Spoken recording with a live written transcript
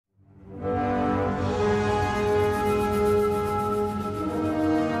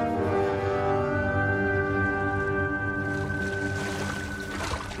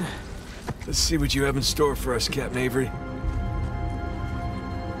Let's see what you have in store for us, Captain Avery.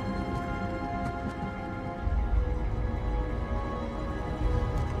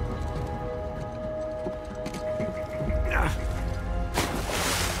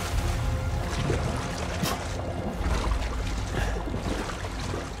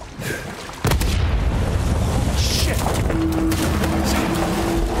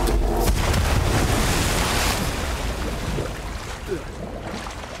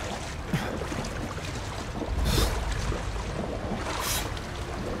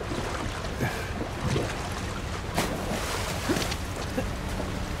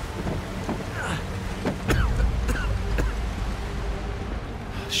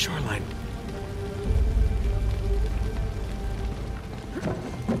 Shoreline.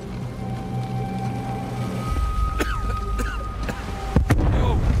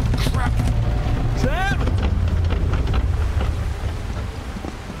 Oh, crap. Sam!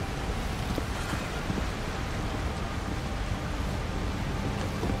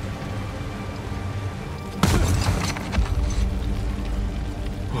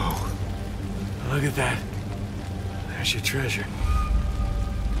 Whoa. Look at that. There's your treasure.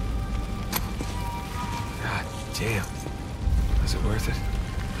 Damn. Was it worth it?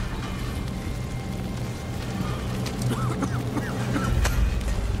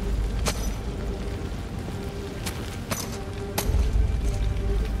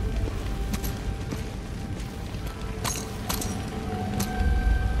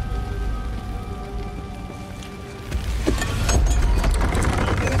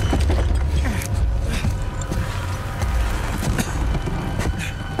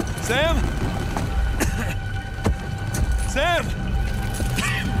 Sam? Sam!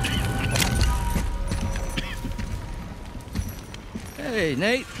 Hey,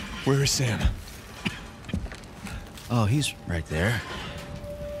 Nate. Where is Sam? Oh, he's right there.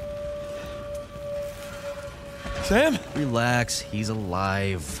 Sam? Relax, he's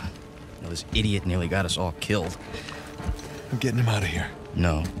alive. You know, this idiot nearly got us all killed. I'm getting him out of here.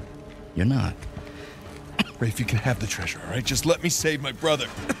 No, you're not. Rafe, you can have the treasure, all right? Just let me save my brother.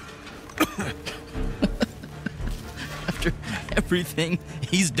 After everything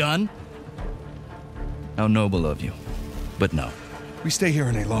he's done? How noble of you. But no. We stay here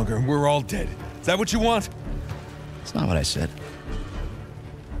any longer and we're all dead. Is that what you want? It's not what I said.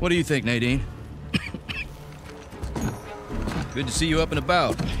 What do you think, Nadine? Good to see you up and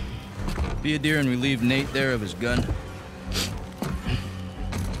about. Be a dear and relieve Nate there of his gun.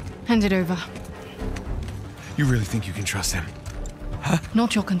 Hand it over. You really think you can trust him? Huh?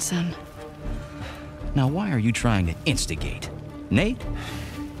 Not your concern. Now, why are you trying to instigate? Nate?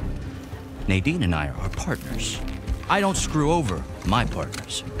 Nadine and I are partners. I don't screw over my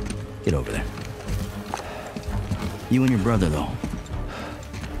partners. Get over there. You and your brother, though.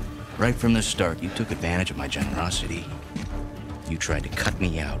 Right from the start, you took advantage of my generosity. You tried to cut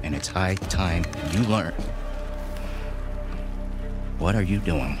me out, and it's high time you learn. What are you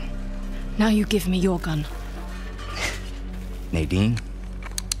doing? Now you give me your gun. Nadine?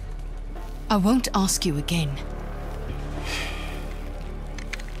 I won't ask you again.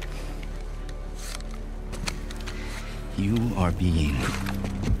 You are being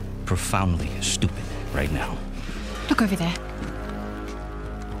profoundly stupid right now. Look over there.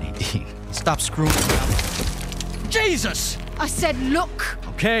 Nadine, stop screwing around. Jesus! I said look!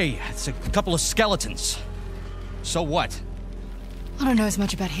 Okay, it's a couple of skeletons. So what? I don't know as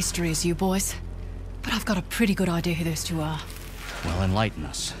much about history as you boys, but I've got a pretty good idea who those two are. Well, enlighten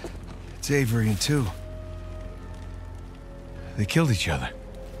us. It's Avery and two. They killed each other.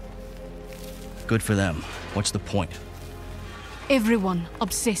 Good for them. What's the point? Everyone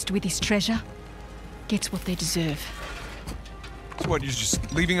obsessed with this treasure gets what they deserve. So what, you're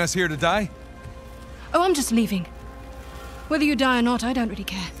just leaving us here to die? Oh, I'm just leaving. Whether you die or not, I don't really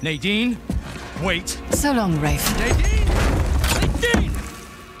care. Nadine, wait. So long, Rafe. Nadine! Nadine!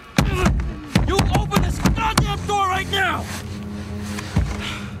 You open this goddamn door right now!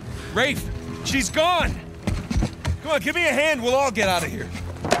 Rafe, she's gone! Come on, give me a hand, we'll all get out of here.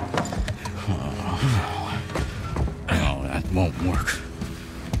 Oh, that won't work.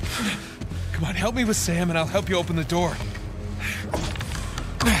 Come on, help me with Sam and I'll help you open the door.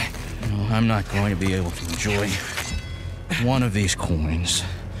 No, I'm not going to be able to enjoy one of these coins,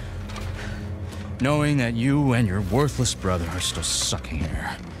 knowing that you and your worthless brother are still sucking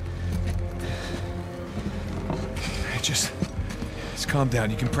air. Just calm down.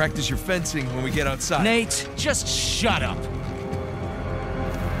 You can practice your fencing when we get outside. Nate, just shut up.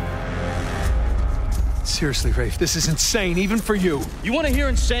 Seriously, Rafe, this is insane, even for you. You want to hear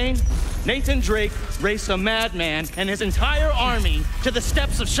insane? Nathan Drake raced a madman and his entire army to the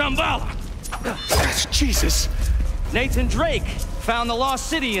steps of Shambhala. Jesus! Nathan Drake found the lost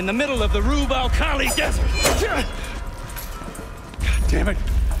city in the middle of the Rub al-Khali Desert. God damn it.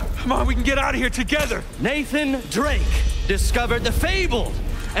 Come on, we can get out of here together. Nathan Drake discovered the fabled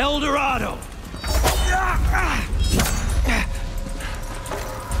El Dorado.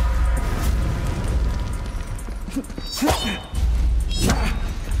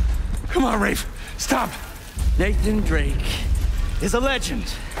 Come on, Rafe. Stop. Nathan Drake is a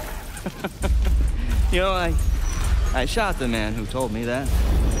legend. You know, I shot the man who told me that.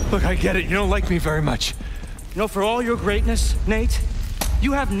 Look, I get it. You don't like me very much. You know, for all your greatness, Nate,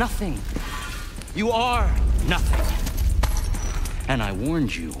 you have nothing. You are nothing. And I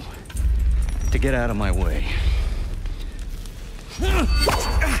warned you to get out of my way.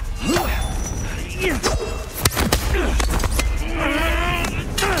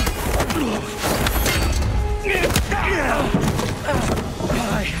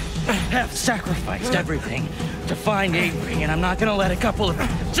 I have sacrificed everything to find Avery, and I'm not gonna let a couple of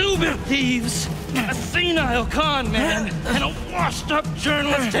two-bit thieves, a senile con man, and a washed-up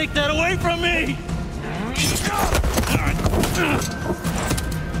journalist take that away from me!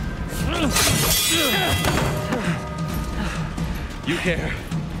 You care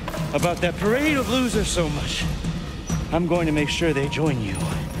about that parade of losers so much. I'm going to make sure they join you.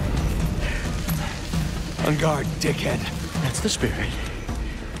 On guard, dickhead. That's the spirit.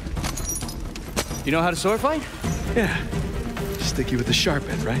 You know how to sword fight? Yeah. Sticky with the sharp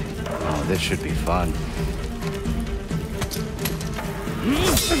end, right? Oh, this should be fun.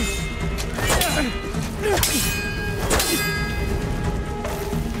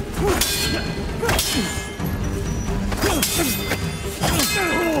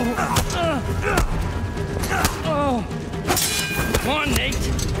 Come on, Nate.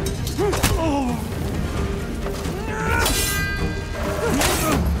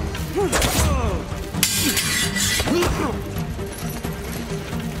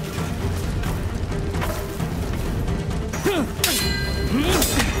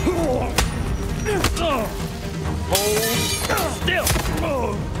 Hold still.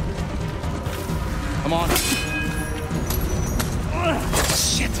 Come on.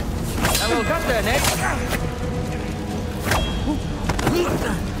 Shit. That little cut there, Nick.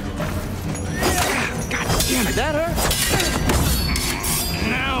 God damn it. That hurt?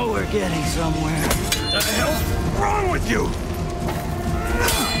 Now we're getting somewhere. What the hell's wrong with you?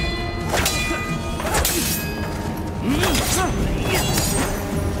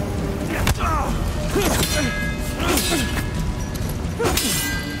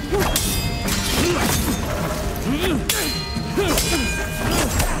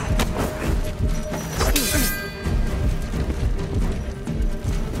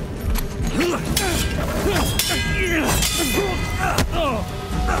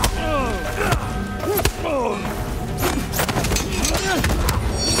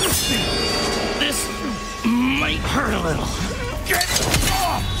 This might hurt a little. Get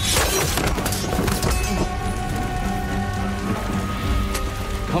off!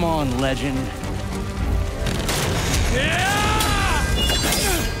 Come on, legend.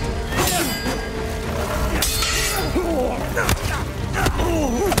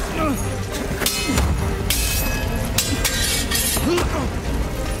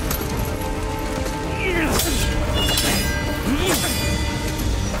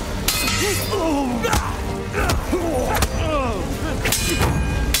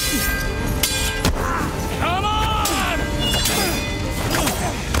 Come on!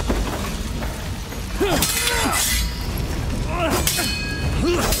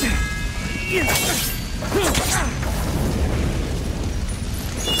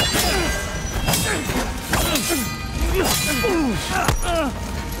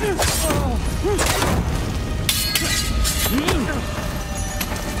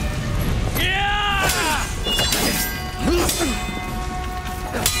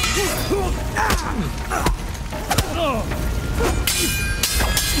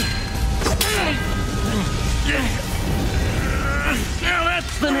 Now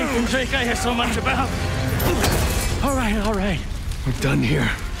that's the Nathan Drake I hear so much about. All right. We're done here.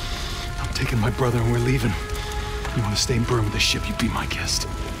 I'm taking my brother and we're leaving. You want to stay and burn with the ship, you be my guest.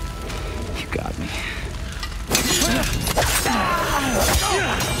 You got me.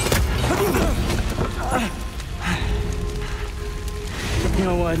 You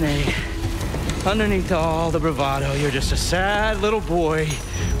know what, Nate? Underneath all the bravado, you're just a sad little boy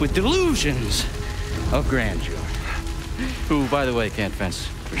with delusions of grandeur. Who, by the way, can't fence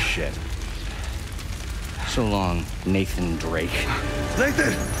for shit. So long, Nathan Drake.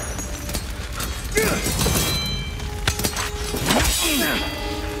 Nathan!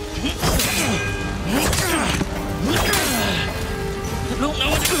 don't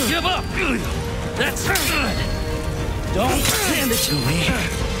know when to give up. That's good. Don't hand it to me.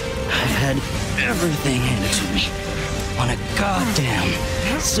 I've had everything handed to me on a goddamn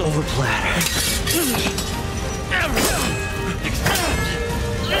silver platter. Everything.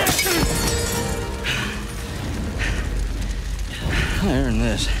 I earned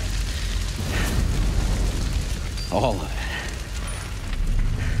this. All of it.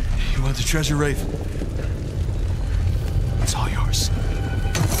 You want the treasure, Rafe? It's all yours.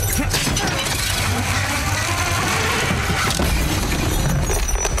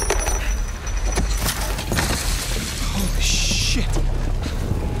 Holy shit!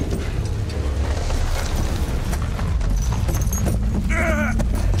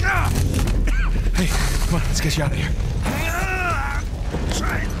 Hey, come on, let's get you out of here.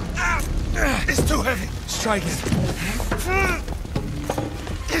 Try it. It's too heavy. Let's try again.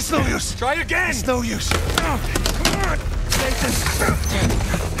 It's no use. Try again! It's no use. Come on, Nathan.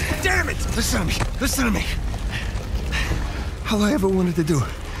 Damn it! Listen to me. Listen to me. All I ever wanted to do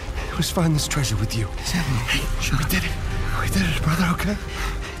was find this treasure with you. Sure, we did it. We did it, brother, okay?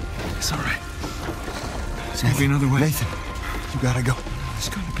 It's all right. There's gonna be another way. Nathan, you gotta go. There's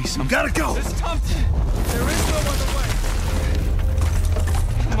gonna be some. You gotta go! There's something! There is no other way.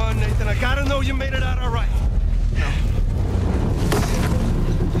 Come on, Nathan. I gotta know you made it out all right. No.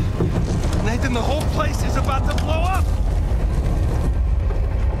 Nathan, the whole place is about to blow up!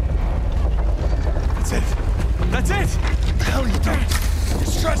 That's it. That's it! What the hell are you doing?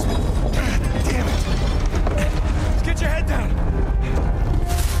 Just trust me. God damn it. Let's get your head down.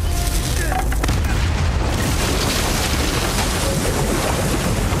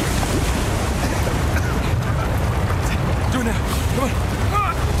 Do it now. Come on.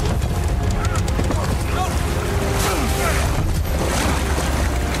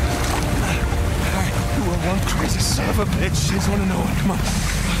 You are one crazy son of a bitch. I just want to know it. Come on.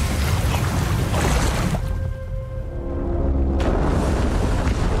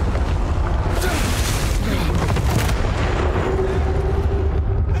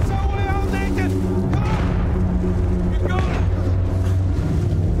 That's our way out, Nathan! Come on! Keep going!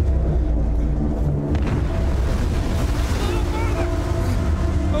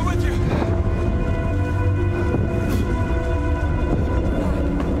 I'm with you.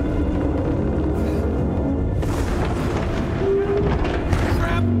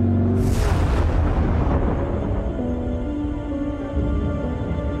 Crap!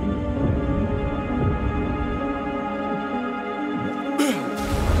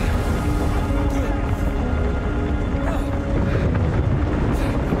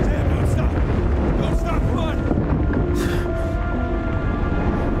 Damn, don't stop. Don't stop. Come on.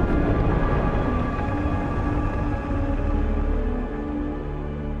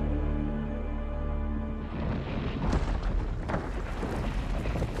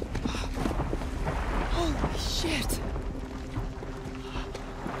 Holy shit!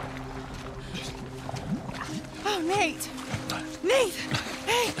 Oh, Nate! Nate!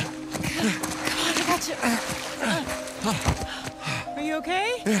 Hey! Come on, I got you. Are you okay?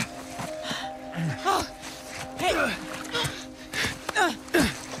 Yeah. Oh, hey!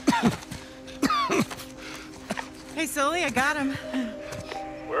 Hey, Sully, I got him.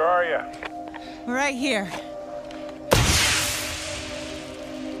 Where are you? We're right here.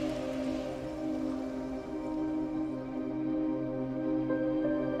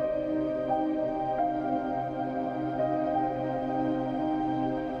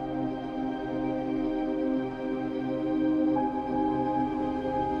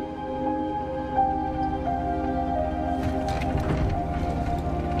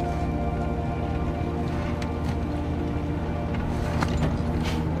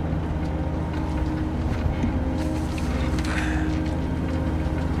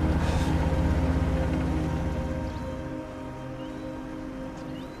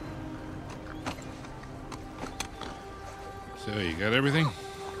 So, you got everything?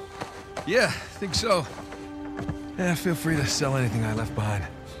 Yeah, I think so. Yeah, feel free to sell anything I left behind.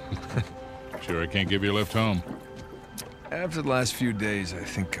 Sure I can't give you a lift home. After the last few days, I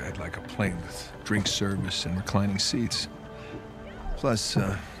think I'd like a plane with drink service and reclining seats. Plus,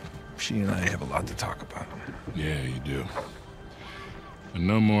 she and I have a lot to talk about. Yeah, you do. And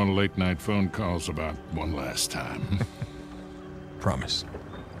no more late-night phone calls about one last time. Promise.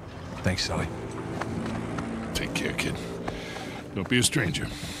 Thanks, Sully. Take care, kid. Don't be a stranger.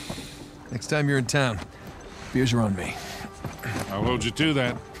 Next time you're in town, beers are on me. I'll hold you to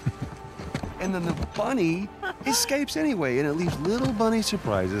that. And then the bunny escapes anyway, and it leaves little bunny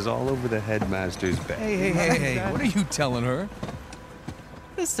surprises all over the headmaster's bed. Hey, what are you telling her?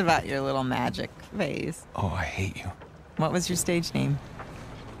 Just about your little magic phase. Oh, I hate you. What was your stage name?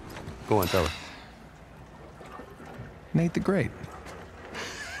 Go on, tell her. Nate the Great.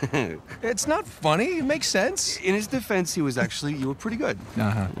 It's not funny. It makes sense. In his defense, you were pretty good.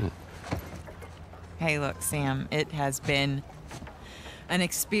 Uh-huh. Hey, look, Sam, it has been an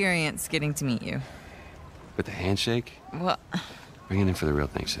experience getting to meet you. With the handshake, Well, bring it in for the real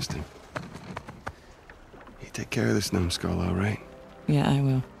thing, sister. You take care of this numbskull, all right? yeah, I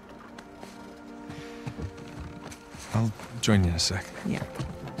will. I'll join you in a sec. Yeah.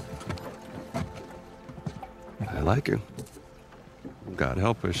 I like her. God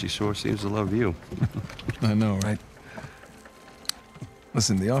help her, she sure seems to love you. I know, right?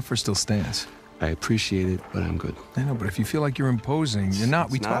 Listen, the offer still stands. I appreciate it, but I'm good. I know, but if you feel like you're imposing, you're not.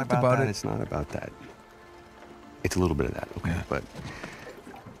 We talked about it. It's not about that. It's a little bit of that, okay? Yeah. But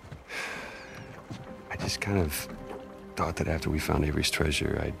I just kind of thought that after we found Avery's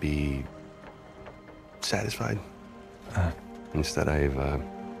treasure, I'd be satisfied. Instead, I've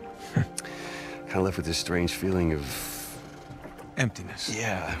kind of left with this strange feeling of Emptiness.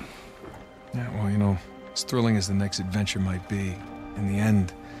 yeah. Yeah, well, you know, as thrilling as the next adventure might be, in the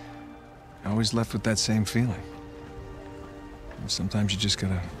end, I always left with that same feeling. And sometimes you just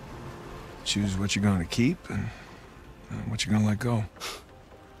gotta choose what you're gonna keep and what you're gonna let go.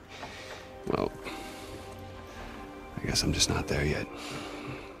 Well, I guess I'm just not there yet.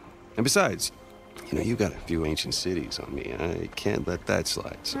 And besides, you know, you got a few ancient cities on me. I can't let that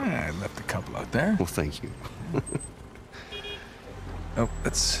slide. So. I left a couple out there. Well, thank you. Oh,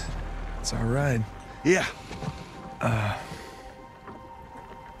 that's our ride. Yeah.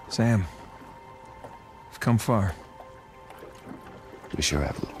 Sam, we've come far. We sure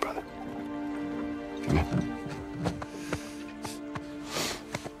have, little brother. Come here.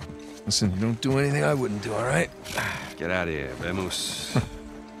 Listen, you don't do anything I wouldn't do, all right? Get out of here, vemos.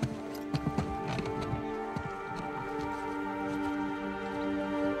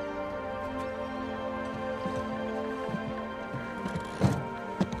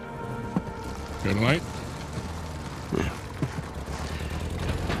 Good night.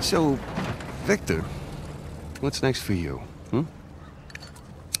 So, Victor, what's next for you?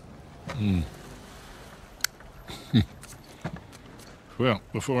 Well,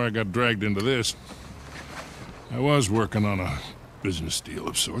 before I got dragged into this, I was working on a business deal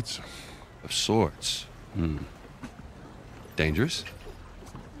of sorts. Of sorts. Dangerous?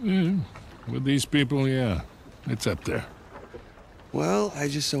 With these people, yeah. It's up there. Well, I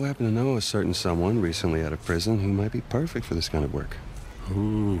just so happen to know a certain someone recently out of prison who might be perfect for this kind of work.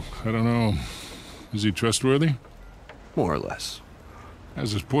 Ooh, I don't know. Is he trustworthy? More or less.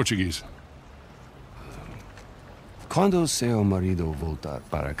 How's his Portuguese? Quando seu marido voltar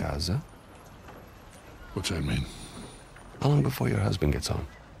para casa? What's that mean? How long before your husband gets home?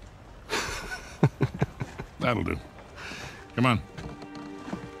 That'll do. Come on.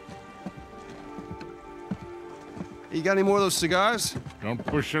 You got any more of those cigars? Don't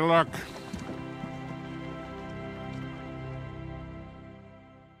push your luck.